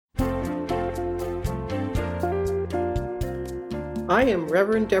I am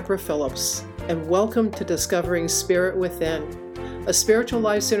Reverend Deborah Phillips, and welcome to Discovering Spirit Within, a spiritual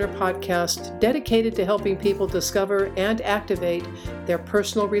life center podcast dedicated to helping people discover and activate their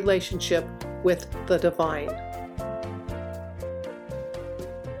personal relationship with the divine.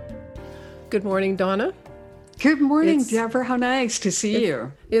 Good morning, Donna. Good morning, Deborah. How nice to see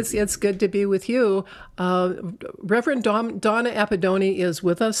you. It's good to be with you. Reverend Donna Appadoni is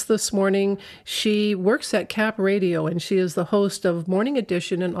with us this morning. She works at Cap Radio, and she is the host of Morning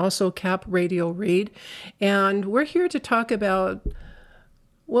Edition and also Cap Radio Read. And we're here to talk about,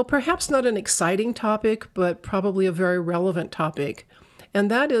 well, perhaps not an exciting topic, but probably a very relevant topic.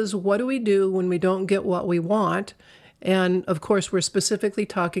 And that is, what do we do when we don't get what we want? And of course, we're specifically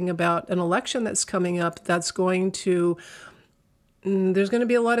talking about an election that's coming up that's going to, there's going to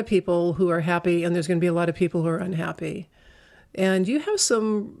be a lot of people who are happy and there's going to be a lot of people who are unhappy. And you have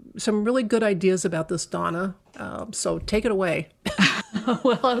some really good ideas about this, Donna. So take it away.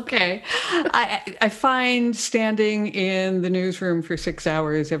 Well, okay. I find standing in the newsroom for 6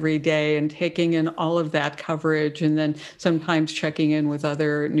 hours every day and taking in all of that coverage and then sometimes checking in with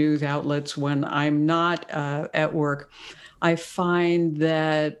other news outlets when I'm not at work, I find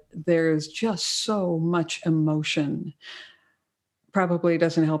that there's just so much emotion. Probably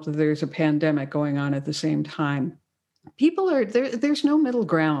doesn't help that there's a pandemic going on at the same time. People are there. There's no middle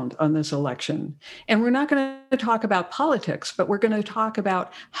ground on this election. And we're not going to talk about politics, but we're going to talk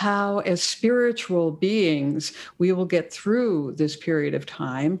about how, as spiritual beings, we will get through this period of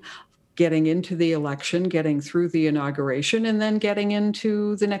time, getting into the election, getting through the inauguration, and then getting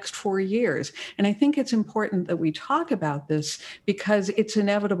into the next 4 years. And I think it's important that we talk about this because it's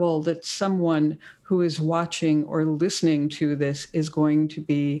inevitable that someone who is watching or listening to this is going to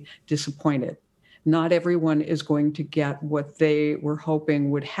be disappointed. Not everyone is going to get what they were hoping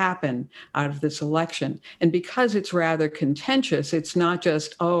would happen out of this election. And because it's rather contentious, it's not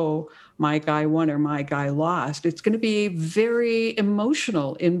just, oh, my guy won or my guy lost. It's going to be very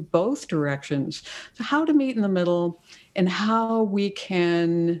emotional in both directions. So how to meet in the middle and how we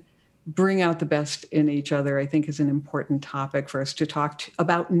can bring out the best in each other, I think, is an important topic for us to talk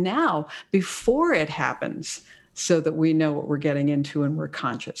about now before it happens so that we know what we're getting into and we're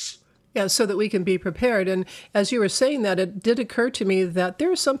conscious. Yeah, so that we can be prepared. And as you were saying that, it did occur to me that there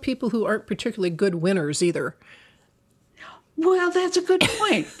are some people who aren't particularly good winners either. Well, that's a good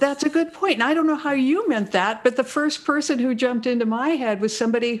point. That's a good point. And I don't know how you meant that, but the first person who jumped into my head was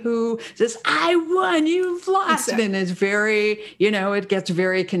somebody who says, I won, you've lost. Exactly. And is very, it gets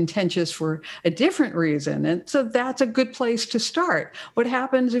very contentious for a different reason. And so that's a good place to start. What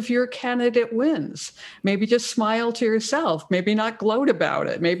happens if your candidate wins? Maybe just smile to yourself, maybe not gloat about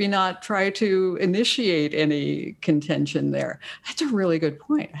it, maybe not try to initiate any contention there. That's a really good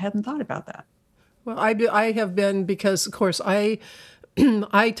point. I hadn't thought about that. Well, I have been, because of course I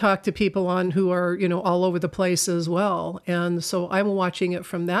talk to people who are, all over the place as well. And so I'm watching it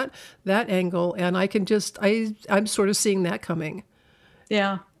from that angle, and I'm sort of seeing that coming.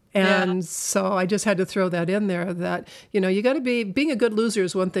 Yeah. And so I just had to throw that in there that, you got to being a good loser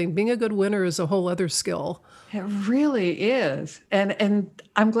is one thing. Being a good winner is a whole other skill. It really is. And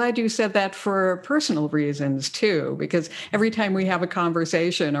I'm glad you said that for personal reasons too, because every time we have a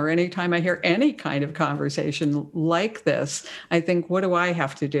conversation or anytime I hear any kind of conversation like this, I think, what do I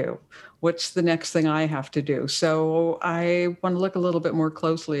have to do? What's the next thing I have to do? So I want to look a little bit more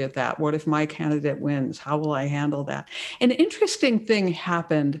closely at that. What if my candidate wins? How will I handle that? An interesting thing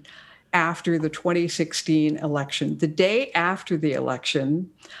happened after the 2016 election. The day after the election,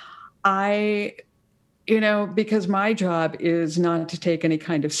 because my job is not to take any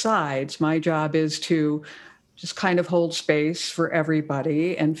kind of sides. My job is to just kind of hold space for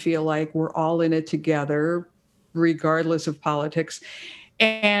everybody and feel like we're all in it together, regardless of politics.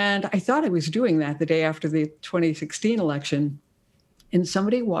 And I thought I was doing that the day after the 2016 election. And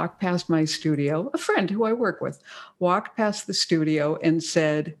somebody walked past my studio, a friend who I work with, walked past the studio and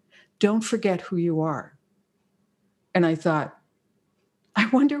said, "Don't forget who you are." And I thought, I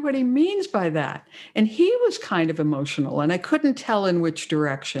wonder what he means by that. And he was kind of emotional, and I couldn't tell in which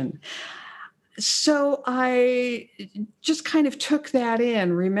direction. So I just kind of took that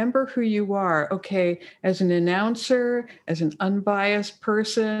in. Remember who you are. Okay, as an announcer, as an unbiased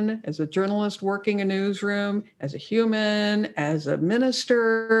person, as a journalist working a newsroom, as a human, as a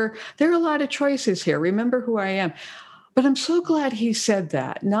minister, there are a lot of choices here. Remember who I am. But I'm so glad he said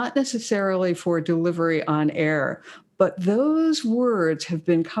that, not necessarily for delivery on air, But those words have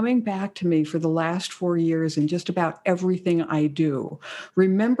been coming back to me for the last 4 years in just about everything I do.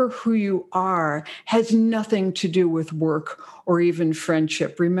 Remember who you are has nothing to do with work or even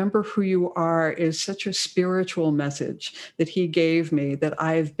friendship. Remember who you are is such a spiritual message that he gave me that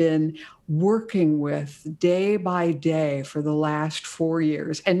I've been working with day by day for the last 4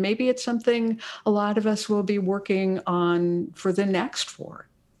 years. And maybe it's something a lot of us will be working on for the next four.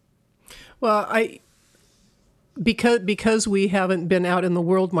 Well, because we haven't been out in the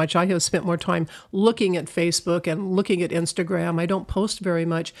world much, I have spent more time looking at Facebook and looking at Instagram. I don't post very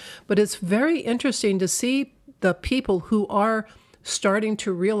much, but it's very interesting to see the people who are starting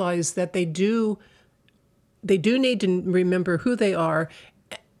to realize that they do need to remember who they are,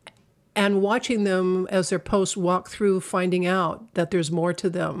 and watching them as their posts walk through, finding out that there's more to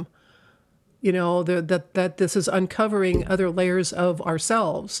them. That this is uncovering other layers of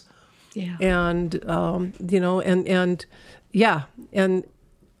ourselves. Yeah. And and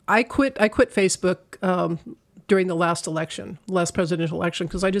I quit Facebook during the last presidential election,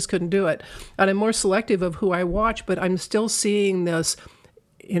 because I just couldn't do it. And I'm more selective of who I watch, but I'm still seeing this,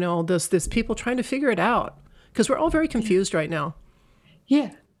 this people trying to figure it out, because we're all very confused right now.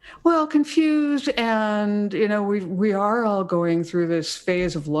 Yeah. Well, confused, and we are all going through this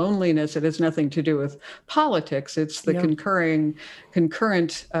phase of loneliness. It has nothing to do with politics. It's the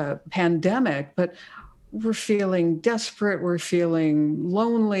concurrent pandemic. But we're feeling desperate. We're feeling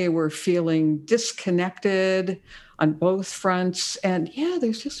lonely. We're feeling disconnected on both fronts. And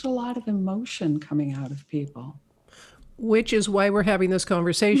there's just a lot of emotion coming out of people. Which is why we're having this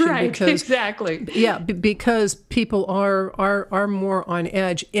conversation, right? Because, exactly. Yeah, because people are more on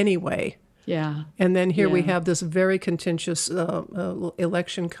edge anyway. Yeah. And then here we have this very contentious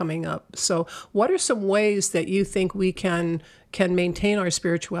election coming up. So, what are some ways that you think we can maintain our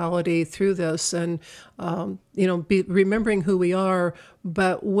spirituality through this, and be remembering who we are?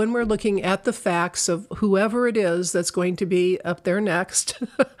 But when we're looking at the facts of whoever it is that's going to be up there next,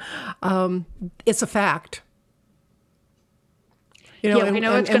 it's a fact. We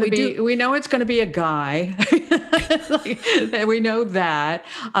know it's going to be. We know it's going to be a guy. We know that.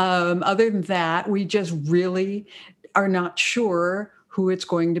 Other than that, we just really are not sure who it's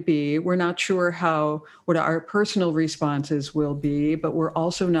going to be. We're not sure what our personal responses will be, but we're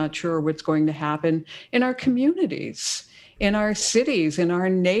also not sure what's going to happen in our communities, in our cities, in our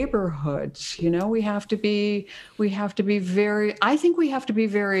neighborhoods. We have to be very. I think we have to be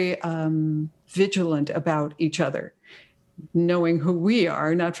very vigilant about each other. Knowing who we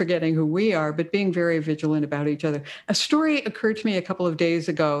are, not forgetting who we are, but being very vigilant about each other. A story occurred to me a couple of days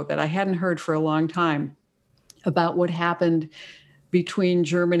ago that I hadn't heard for a long time about what happened between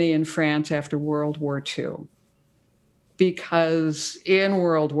Germany and France after World War II. Because in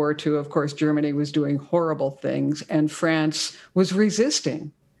World War II, of course, Germany was doing horrible things and France was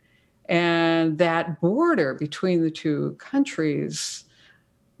resisting. And that border between the two countries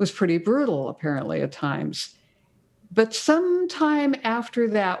was pretty brutal, apparently, at times. But sometime after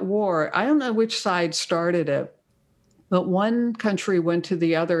that war, I don't know which side started it, but one country went to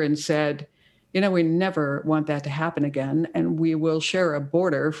the other and said, we never want that to happen again, and we will share a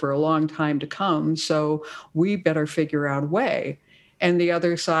border for a long time to come, so we better figure out a way. And the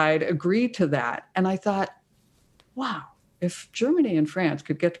other side agreed to that. And I thought, wow, if Germany and France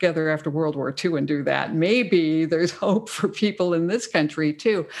could get together after World War II and do that, maybe there's hope for people in this country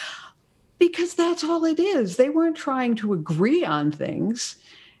too. Because that's all it is. They weren't trying to agree on things.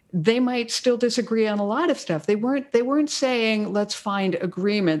 They might still disagree on a lot of stuff. They weren't saying, let's find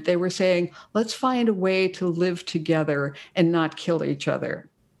agreement. They were saying, let's find a way to live together and not kill each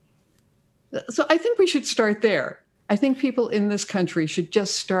other. So I think we should start there. I think people in this country should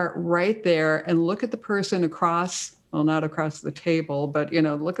just start right there and look at the person across, well, not across the table, but,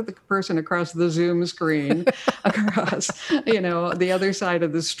 look at the person across the Zoom screen, across, the other side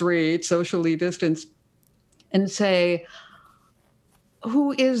of the street, socially distanced, and say,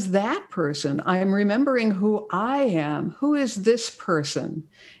 who is that person? I'm remembering who I am. Who is this person?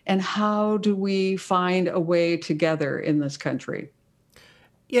 And how do we find a way together in this country?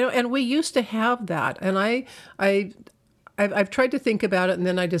 And we used to have that. And I've tried to think about it, and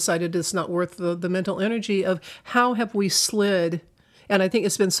then I decided it's not worth the mental energy of how have we slid. And I think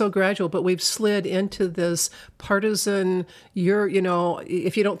it's been so gradual, but we've slid into this partisan,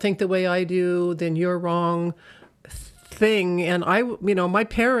 if you don't think the way I do, then you're wrong thing. And my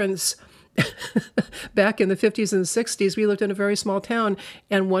parents, back in the 50s and 60s, we lived in a very small town,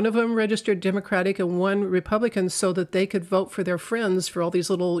 and one of them registered Democratic and one Republican so that they could vote for their friends for all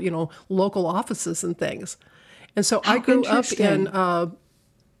these little, local offices and things. And so I grew up in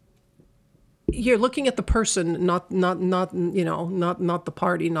you're looking at the person, not not the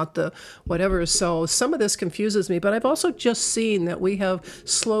party, not the whatever. So some of this confuses me, but I've also just seen that we have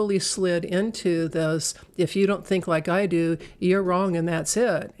slowly slid into this, if you don't think like I do, you're wrong and that's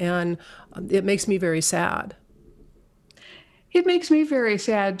it. And it makes me very sad. It makes me very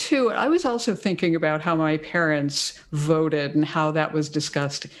sad too. I was also thinking about how my parents voted and how that was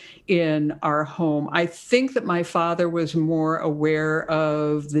discussed in our home. I think that my father was more aware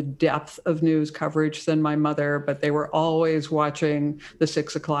of the depth of news coverage than my mother, but they were always watching the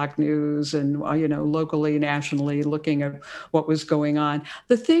 6 o'clock news and, locally, nationally, looking at what was going on.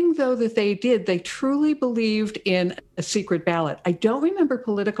 The thing, though, that they did, they truly believed in a secret ballot. I don't remember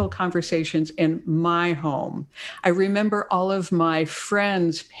political conversations in my home. I remember all of my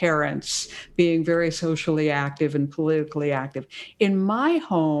friends' parents being very socially active and politically active. In my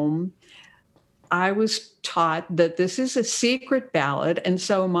home, I was taught that this is a secret ballot. And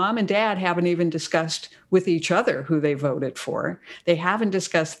so mom and dad haven't even discussed with each other who they voted for. They haven't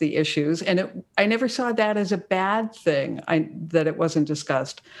discussed the issues. And I never saw that as a bad thing, that it wasn't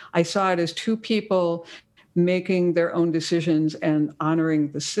discussed. I saw it as two people making their own decisions and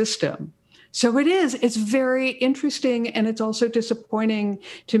honoring the system. So it's very interesting. And it's also disappointing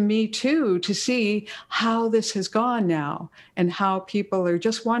to me, too, to see how this has gone now and how people are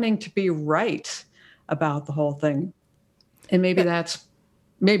just wanting to be right about the whole thing. And maybe that's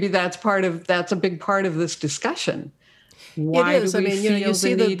a big part of this discussion. Why it is. do we feel you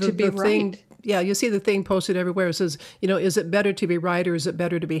see the need to be thing, right? yeah, you see the thing posted everywhere. It says, is it better to be right or is it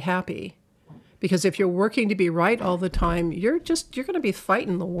better to be happy? Because if you're working to be right all the time, you're going to be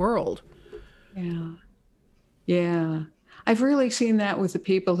fighting the world. Yeah. Yeah. I've really seen that with the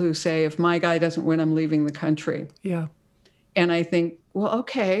people who say, if my guy doesn't win, I'm leaving the country. Yeah. And I think, well,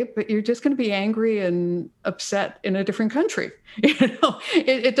 okay, but you're just going to be angry and upset in a different country.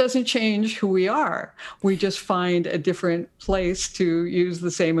 It doesn't change who we are. We just find a different place to use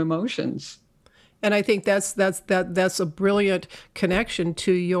the same emotions. And I think that's a brilliant connection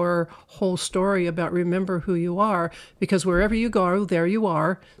to your whole story about remember who you are, because wherever you go, there you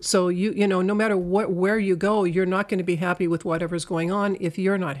are. So no matter where you go, you're not going to be happy with whatever's going on if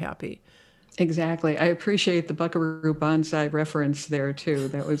you're not happy. Exactly. I appreciate the Buckaroo Banzai reference there too.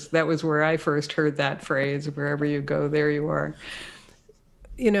 That was where I first heard that phrase, wherever you go, there you are.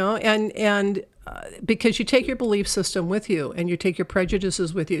 And because you take your belief system with you and you take your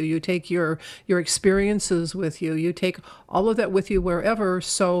prejudices with you, you take your experiences with you, you take all of that with you wherever.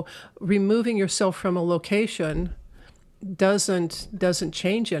 So removing yourself from a location doesn't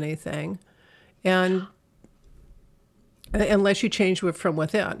change anything, and unless you change from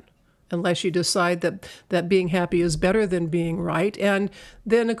within. Unless you decide that being happy is better than being right. And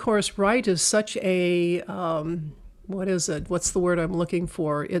then, of course, right is such a, what is it? What's the word I'm looking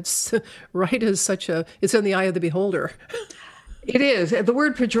for? It's right is it's in the eye of the beholder. It is. The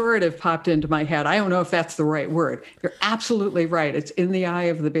word pejorative popped into my head. I don't know if that's the right word. You're absolutely right. It's in the eye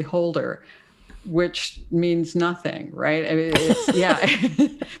of the beholder, which means nothing, right? I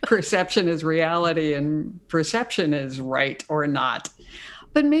mean, perception is reality and perception is right or not.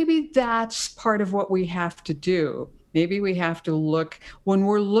 But maybe that's part of what we have to do. Maybe we have to look, when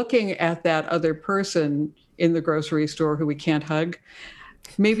we're looking at that other person in the grocery store who we can't hug,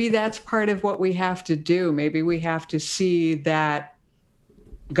 maybe that's part of what we have to do. Maybe we have to see that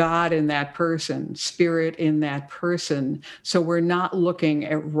God in that person, spirit in that person. So we're not looking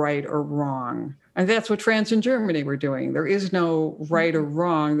at right or wrong. And that's what France and Germany were doing. There is no right or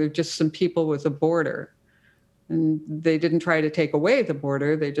wrong. They're just some people with a border. And they didn't try to take away the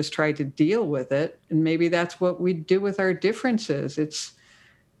border. They just tried to deal with it. And maybe that's what we do with our differences.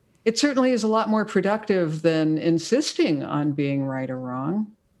 It certainly is a lot more productive than insisting on being right or wrong.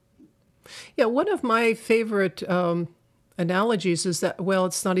 Yeah, one of my favorite analogies is that, well,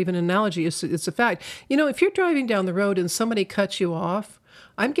 it's not even an analogy, it's a fact. If you're driving down the road and somebody cuts you off,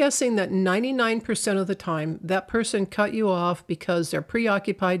 I'm guessing that 99% of the time, that person cut you off because they're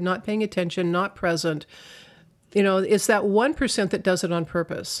preoccupied, not paying attention, not present. It's that 1% that does it on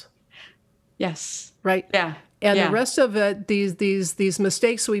purpose. Yes. Right? Yeah. And the rest of it, these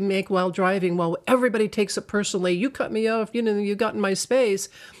mistakes we make while driving, well, everybody takes it personally. You cut me off, you got in my space.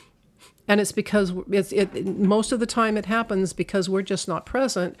 And it's because most of the time it happens because we're just not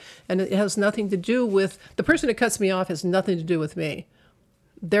present. And it has nothing to do with, the person who cuts me off has nothing to do with me.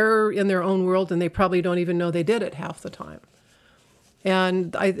 They're in their own world and they probably don't even know they did it half the time.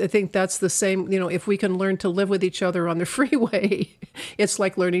 And I think that's the same, if we can learn to live with each other on the freeway, it's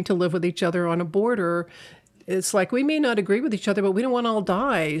like learning to live with each other on a border. It's like we may not agree with each other, but we don't want to all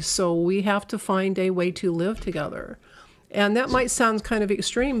die. So we have to find a way to live together. And that might sound kind of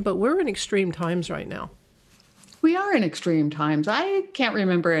extreme, but we're in extreme times right now. We are in extreme times. I can't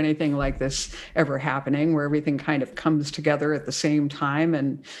remember anything like this ever happening where everything kind of comes together at the same time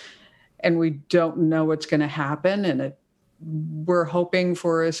and we don't know what's going to happen we're hoping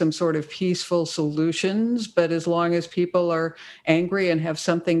for some sort of peaceful solutions, but as long as people are angry and have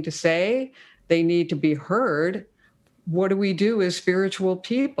something to say, they need to be heard. What do we do as spiritual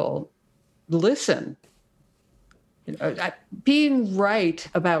people? Listen. Being right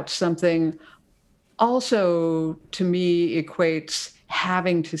about something also, to me, equates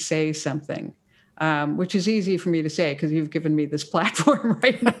having to say something, which is easy for me to say because you've given me this platform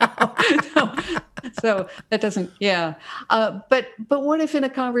right now. So that doesn't, yeah. But what if in a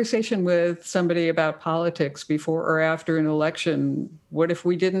conversation with somebody about politics before or after an election, what if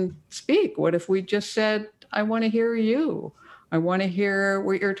we didn't speak? What if we just said, I want to hear you? I want to hear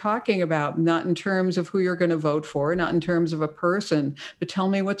what you're talking about, not in terms of who you're going to vote for, not in terms of a person, but tell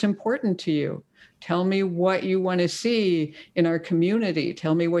me what's important to you. Tell me what you want to see in our community.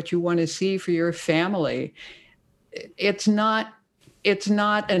 Tell me what you want to see for your family. It's not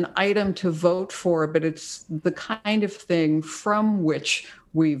an item to vote for, but it's the kind of thing from which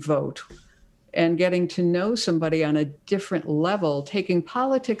we vote. And getting to know somebody on a different level, taking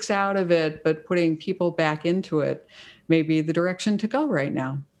politics out of it, but putting people back into it may be the direction to go right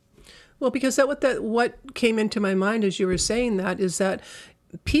now. Well, because what came into my mind as you were saying that is that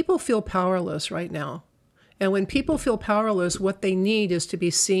people feel powerless right now. And when people feel powerless, what they need is to be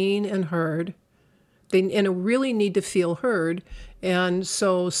seen and heard. They really need to feel heard. And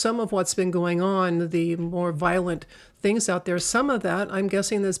so some of what's been going on, the more violent things out there, some of that, I'm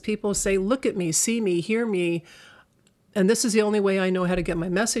guessing, as people say, look at me, see me, hear me. And this is the only way I know how to get my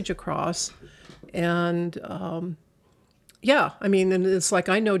message across. And yeah, I mean, and it's like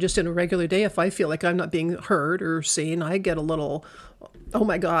I know just in a regular day, if I feel like I'm not being heard or seen, I get a little, oh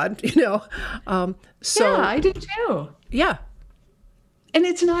my God, So yeah, I do too. Yeah. And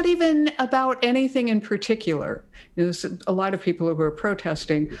it's not even about anything in particular. There's a lot of people who are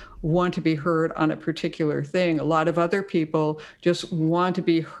protesting want to be heard on a particular thing. A lot of other people just want to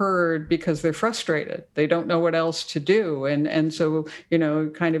be heard because they're frustrated. They don't know what else to do. And so,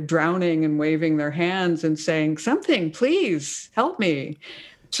 kind of drowning and waving their hands and saying, something, please help me.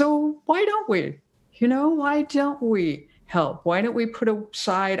 So why don't we? Why don't we help? Why don't we put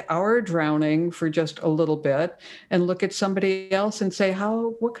aside our drowning for just a little bit and look at somebody else and say,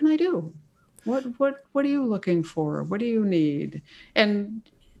 what can I do? What are you looking for? What do you need? And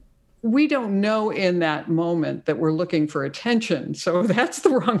we don't know in that moment that we're looking for attention. So that's the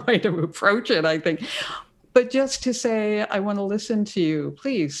wrong way to approach it, I think. But just to say, I want to listen to you,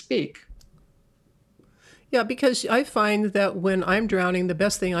 please speak. Yeah, because I find that when I'm drowning, the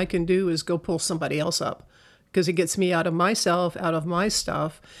best thing I can do is go pull somebody else up, because it gets me out of myself, out of my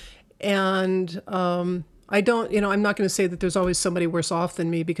stuff. And I don't, I'm not going to say that there's always somebody worse off than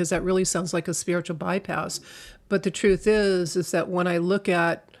me, because that really sounds like a spiritual bypass. But the truth is that when I look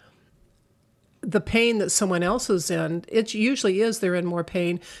at the pain that someone else is in, it usually is they're in more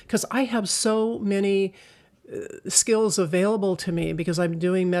pain, because I have so many skills available to me because I'm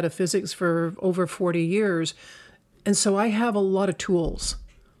doing metaphysics for over 40 years. And so I have a lot of tools,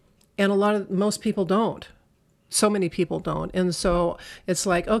 and most people don't. So many people don't. And so it's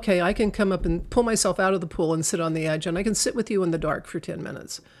like, okay, I can come up and pull myself out of the pool and sit on the edge, and I can sit with you in the dark for 10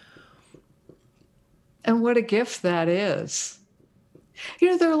 minutes. And what a gift that is.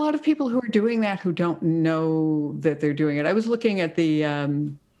 There are a lot of people who are doing that who don't know that they're doing it. I was looking at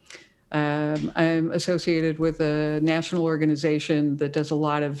I'm associated with a national organization that does a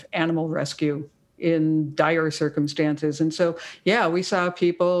lot of animal rescue in dire circumstances. And so, yeah, we saw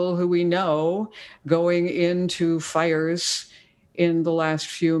people who we know going into fires in the last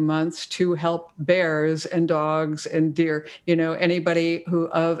few months to help bears and dogs and deer, anybody who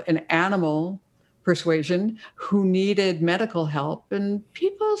of an animal persuasion who needed medical help, and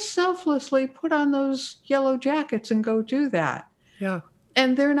people selflessly put on those yellow jackets and go do that. Yeah.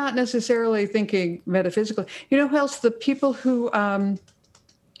 And they're not necessarily thinking metaphysically. Who else? The people who,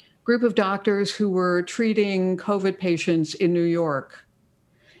 group of doctors who were treating COVID patients in New York,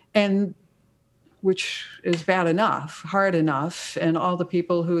 and which is bad enough, hard enough, and all the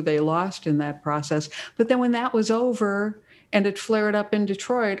people who they lost in that process. But then when that was over and it flared up in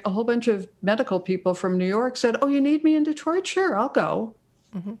Detroit, a whole bunch of medical people from New York said, oh, you need me in Detroit? Sure, I'll go.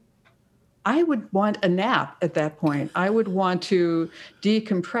 Mm-hmm. I would want a nap at that point. I would want to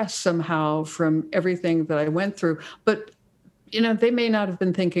decompress somehow from everything that I went through. But they may not have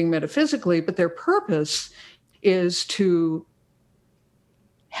been thinking metaphysically, but their purpose is to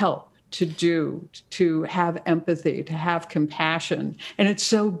help, to do, to have empathy, to have compassion. And it's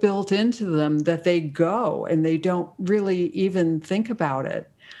so built into them that they go and they don't really even think about it.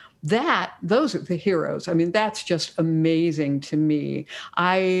 Those are the heroes. I mean, that's just amazing to me.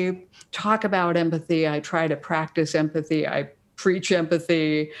 I talk about empathy. I try to practice empathy. I preach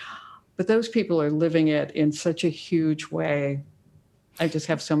empathy, but those people are living it in such a huge way. I just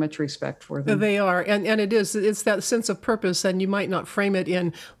have so much respect for them. They are, and it's that sense of purpose, and you might not frame it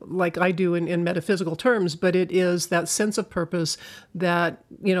in like I do in metaphysical terms, but it is that sense of purpose that,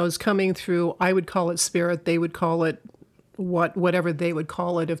 is coming through. I would call it spirit. They would call it whatever they would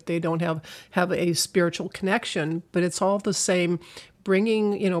call it if they don't have a spiritual connection, but it's all the same,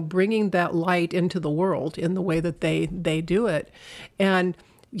 bringing that light into the world in the way that they do it. And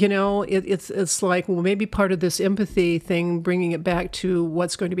it's like, well, maybe part of this empathy thing, bringing it back to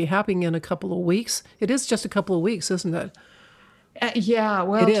what's going to be happening in a couple of weeks. It is just a couple of weeks, isn't it? Yeah,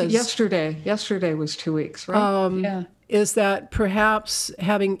 well, It is. yesterday was 2 weeks, right? Yeah. Is that perhaps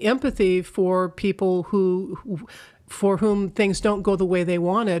having empathy for people for whom things don't go the way they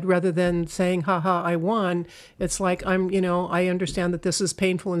wanted, rather than saying, haha, I won. It's like, I understand that this is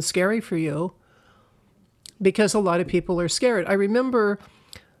painful and scary for you, because a lot of people are scared. I remember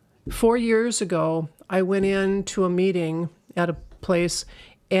 4 years ago, I went into a meeting at a place,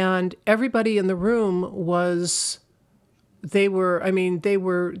 and everybody in the room they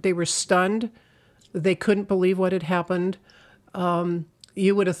were stunned. They couldn't believe what had happened.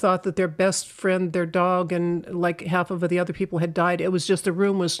 You would have thought that their best friend, their dog, and like half of the other people had died. It was just, the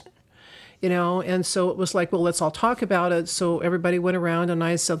room was, and so it was like, well, let's all talk about it. So everybody went around, and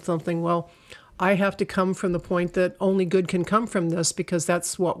I said something, well, I have to come from the point that only good can come from this, because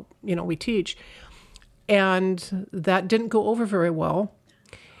that's what, we teach. And that didn't go over very well.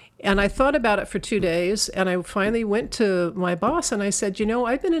 And I thought about it for 2 days, and I finally went to my boss and I said,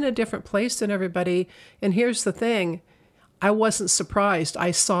 I've been in a different place than everybody. And here's the thing. I wasn't surprised. I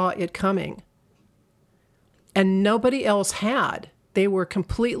saw it coming. And nobody else had. They were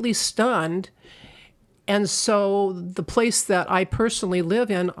completely stunned. And so the place that I personally live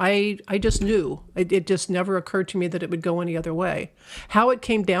in, I just knew. It just never occurred to me that it would go any other way. How it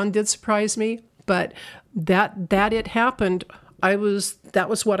came down did surprise me, but that it happened, that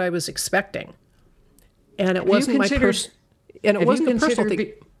was what I was expecting. And it wasn't my it wasn't a personal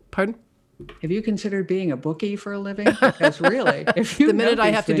thing. Pardon? Have you considered being a bookie for a living? Because really, if you the minute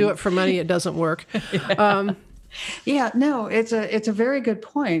I have to do it for money, it doesn't work. Yeah, no, it's a very good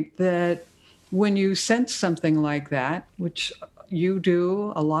point that when you sense something like that, which you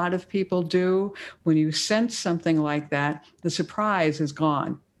do, a lot of people do, when you sense something like that, the surprise is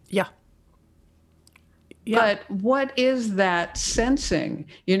gone. Yeah. But what is that sensing?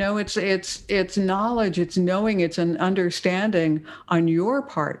 It's knowledge, it's knowing, it's an understanding on your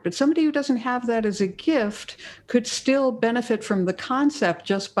part. But somebody who doesn't have that as a gift could still benefit from the concept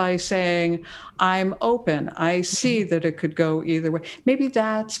just by saying, I'm open. I see that it could go either way. Maybe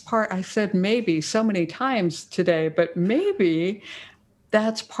that's part, I said maybe so many times today, but maybe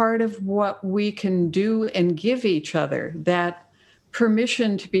that's part of what we can do and give each other, that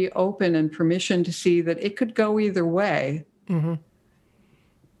permission to be open and permission to see that it could go either way. Mm-hmm.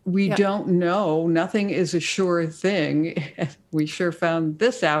 We don't know. Nothing is a sure thing. We sure found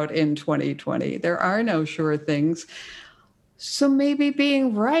this out in 2020. There are no sure things. So maybe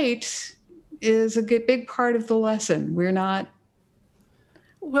being right is a big part of the lesson. We don't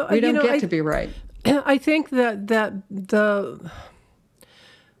get to be right. I think that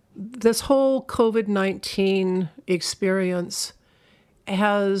this whole COVID-19 experience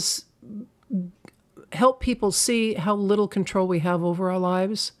has helped people see how little control we have over our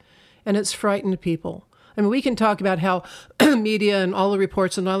lives, and it's frightened people. I mean, we can talk about how media and all the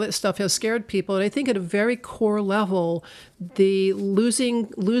reports and all that stuff has scared people, and I think at a very core level, the losing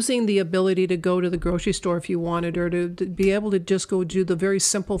the ability to go to the grocery store if you wanted, or to be able to just go do the very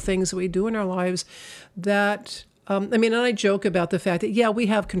simple things that we do in our lives, that and I joke about the fact that, we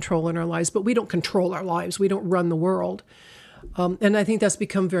have control in our lives, but we don't control our lives. We don't run the world. And I think that's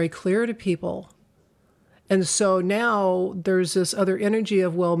become very clear to people. And so now there's this other energy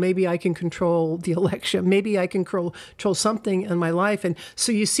of, well, maybe I can control the election. Maybe I can control something in my life. And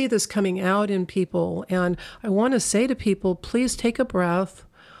so you see this coming out in people. And I want to say to people, please take a breath.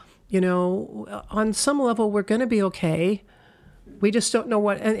 On some level, we're going to be okay. We just don't know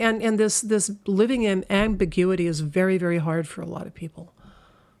what. And this living in ambiguity is very, very hard for a lot of people.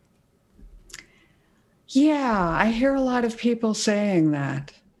 Yeah, I hear a lot of people saying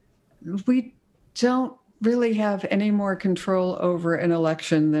that. We don't really have any more control over an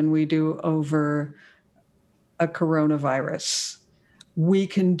election than we do over a coronavirus. we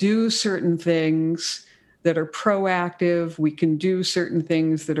can do certain things that are proactive. We can do certain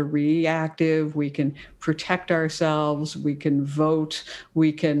things that are reactive. We can protect ourselves. We can vote.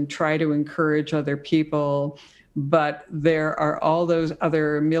 We can try to encourage other people. But there are all those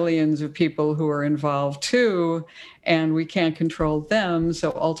other millions of people who are involved too, and we can't control them.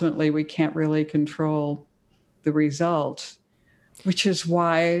 So ultimately, we can't really control the result, which is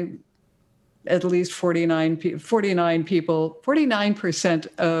why at least 49%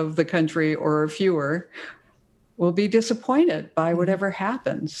 of the country or fewer will be disappointed by whatever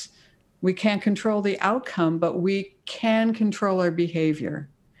happens. We can't control the outcome, but we can control our behavior.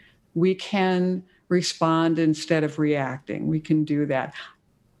 We can respond instead of reacting. We can do that.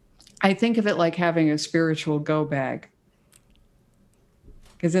 I think of it like having a spiritual go bag.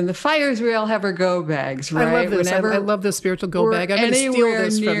 Because in the fires, we all have our go bags, right? I love this. I love this spiritual go bag. I'm going to steal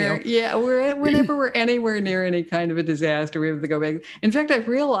this from you. Yeah, whenever we're anywhere near any kind of a disaster, we have the go bag. In fact, I've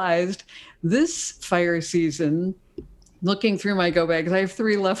realized this fire season, looking through my go bags, I have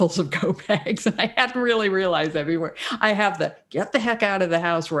 3 levels of go bags, and I hadn't really realized that before. I have the get the heck out of the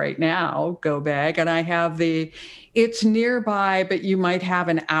house right now go bag, and I have the it's nearby, but you might have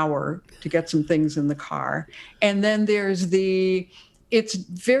an hour to get some things in the car. And then there's the it's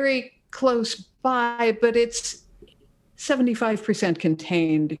very close by, but it's 75%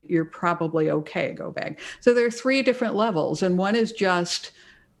 contained. You're probably okay, go bag. So there are 3 different levels, and one is just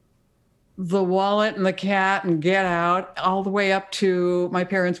the wallet and the cat and get out, all the way up to my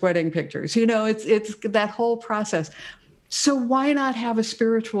parents' wedding pictures. It's that whole process. So why not have a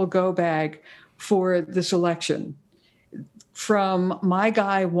spiritual go bag for this election? From my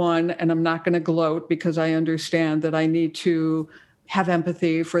guy one, and I'm not going to gloat because I understand that I need to have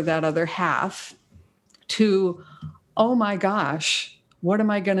empathy for that other half, to, oh my gosh, what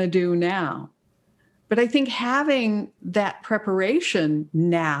am I going to do now? But I think having that preparation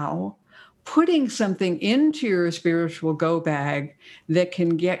now, putting something into your spiritual go bag that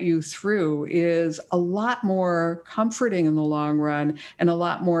can get you through, is a lot more comforting in the long run and a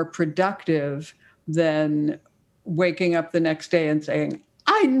lot more productive than waking up the next day and saying,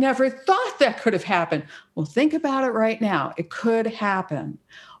 I never thought that could have happened. Well, think about it right now. It could happen.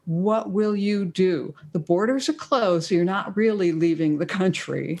 What will you do? The borders are closed, so you're not really leaving the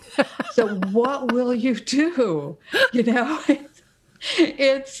country. So what will you do?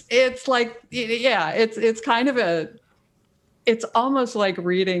 It's like, yeah, it's kind of it's almost like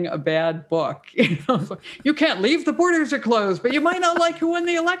reading a bad book. You can't leave, the borders are closed, but you might not like who won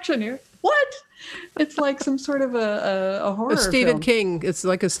the election. What? It's like some sort of a horror Stephen film. King. It's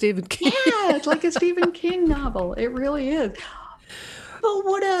like a Stephen King. Yeah, it's like a Stephen King novel. It really is. But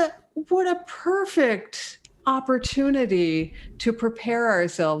what a perfect opportunity to prepare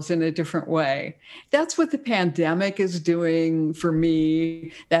ourselves in a different way. That's what the pandemic is doing for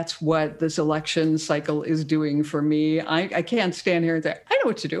me. That's what this election cycle is doing for me. I can't stand here and say, I know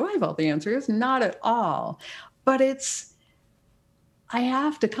what to do. I have all the answers. Not at all. But I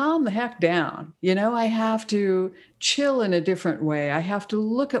have to calm the heck down. I have to chill in a different way. I have to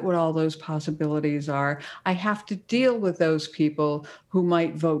look at what all those possibilities are. I have to deal with those people who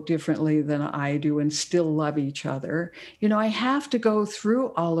might vote differently than I do and still love each other. I have to go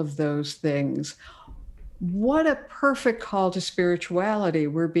through all of those things. What a perfect call to spirituality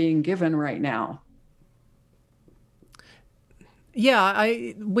we're being given right now.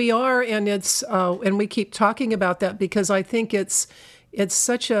 Yeah, we are, and and we keep talking about that because I think it's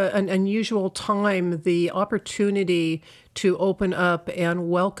such an unusual time, the opportunity to open up and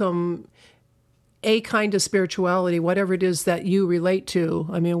welcome a kind of spirituality, whatever it is that you relate to.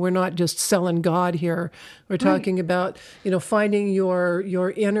 I mean, we're not just selling God here. We're talking about, finding your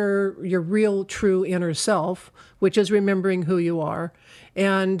real, true inner self, which is remembering who you are,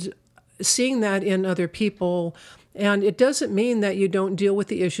 and seeing that in other people. And it doesn't mean that you don't deal with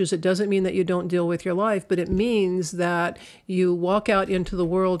the issues. It doesn't mean that you don't deal with your life, but it means that you walk out into the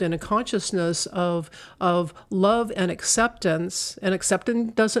world in a consciousness of love and acceptance. And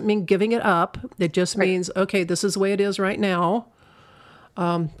acceptance doesn't mean giving it up. It just means, okay, this is the way it is right now.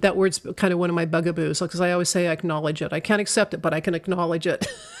 That word's kind of one of my bugaboos, because I always say I acknowledge it. I can't accept it, but I can acknowledge it.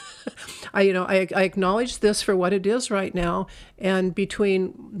 I acknowledge this for what it is right now, and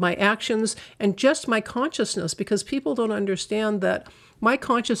between my actions and just my consciousness, because people don't understand that my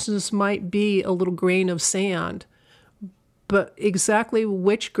consciousness might be a little grain of sand, but exactly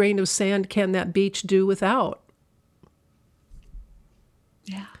which grain of sand can that beach do without?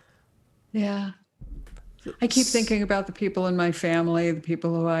 Yeah. Yeah. I keep thinking about the people in my family, the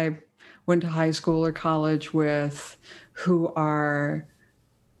people who I went to high school or college with, who are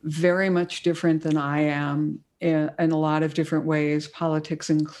very much different than I am in a lot of different ways, politics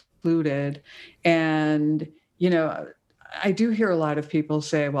included. And, I do hear a lot of people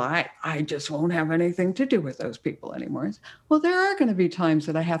say, well, I just won't have anything to do with those people anymore. Well, there are going to be times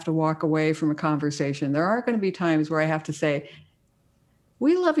that I have to walk away from a conversation. There are going to be times where I have to say,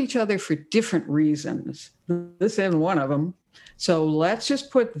 we love each other for different reasons. This isn't one of them. So let's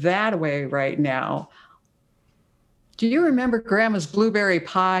just put that away right now. Do you remember Grandma's blueberry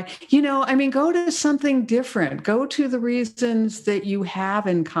pie? Go to something different. Go to the reasons that you have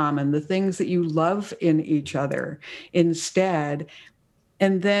in common, the things that you love in each other instead.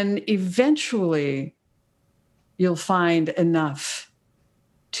 And then eventually you'll find enough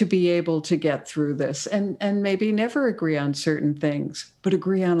to be able to get through this and maybe never agree on certain things, but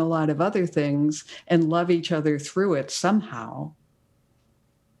agree on a lot of other things and love each other through it somehow.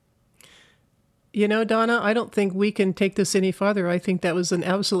 Donna, I don't think we can take this any farther. I think that was an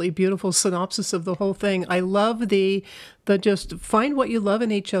absolutely beautiful synopsis of the whole thing. I love the just find what you love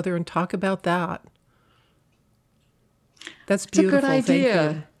in each other and talk about that. That's beautiful. It's a good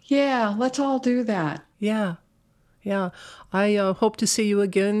idea. Yeah, let's all do that. Yeah. I hope to see you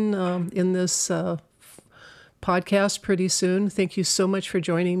again in this podcast pretty soon. Thank you so much for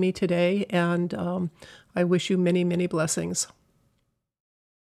joining me today, and I wish you many, many blessings.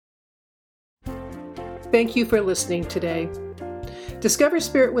 Thank you for listening today. Discover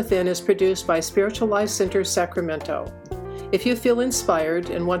Spirit Within is produced by Spiritual Life Center Sacramento. If you feel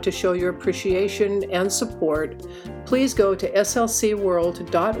inspired and want to show your appreciation and support, please go to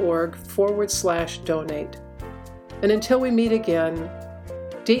slcworld.org/donate. And until we meet again,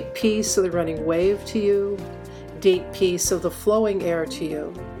 deep peace of the running wave to you, deep peace of the flowing air to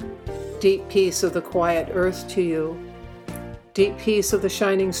you, deep peace of the quiet earth to you, deep peace of the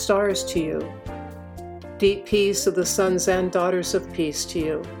shining stars to you, deep peace of the sons and daughters of peace to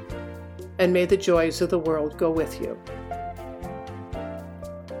you, and may the joys of the world go with you.